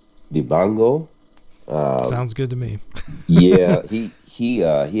Dibango. Sounds good to me. Yeah, he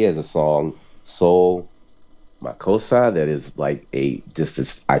has a song, Soul Makossa, that is like just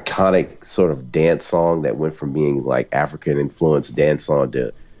this iconic sort of dance song that went from being like African influenced dance song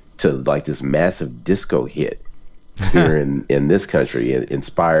to like this massive disco hit here in this country. It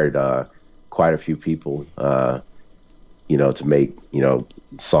inspired quite a few people, to make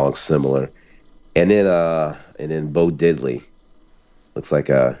songs similar. And then Bo Diddley, looks like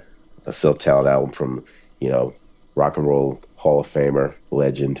a self-titled album from Rock and Roll Hall of Famer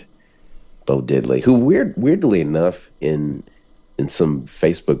legend Bo Diddley, who weirdly enough in some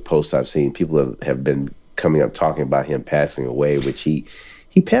Facebook posts I've seen, people have been coming up talking about him passing away, which he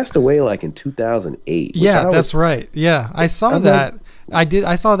passed away like in 2008. Yeah, that's right. Yeah, I saw that.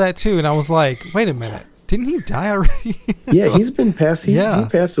 I saw that too, and I was like, wait a minute, didn't he die already? Yeah, he passed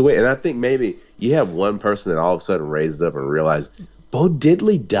away, and I think maybe you have one person that all of a sudden raised up and realized Bo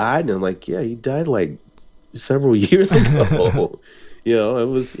Diddley died, and I'm like, yeah, he died like several years ago. It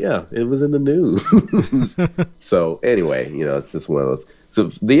was in the news. So anyway, it's just one of those.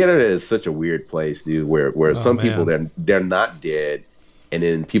 So the internet is such a weird place, dude, where some people they're not dead, and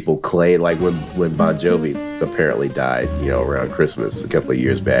then people claim, like when Bon Jovi apparently died, around Christmas a couple of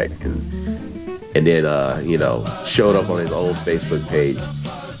years back, and then showed up on his old Facebook page,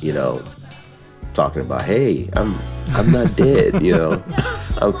 talking about, hey, I'm not dead, I'm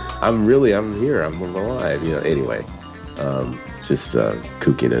here, I'm alive, anyway. Just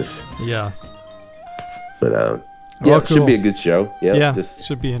kookiness. Yeah. But cool. Should be a good show. Yeah, just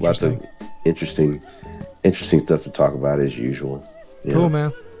should be interesting. Lots of interesting stuff to talk about as usual. Cool,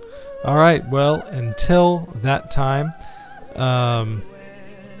 man. All right. Well, until that time,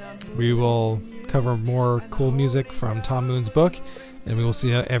 we will cover more cool music from Tom Moon's book, and we will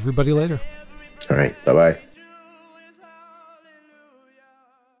see everybody later. All right. Bye-bye.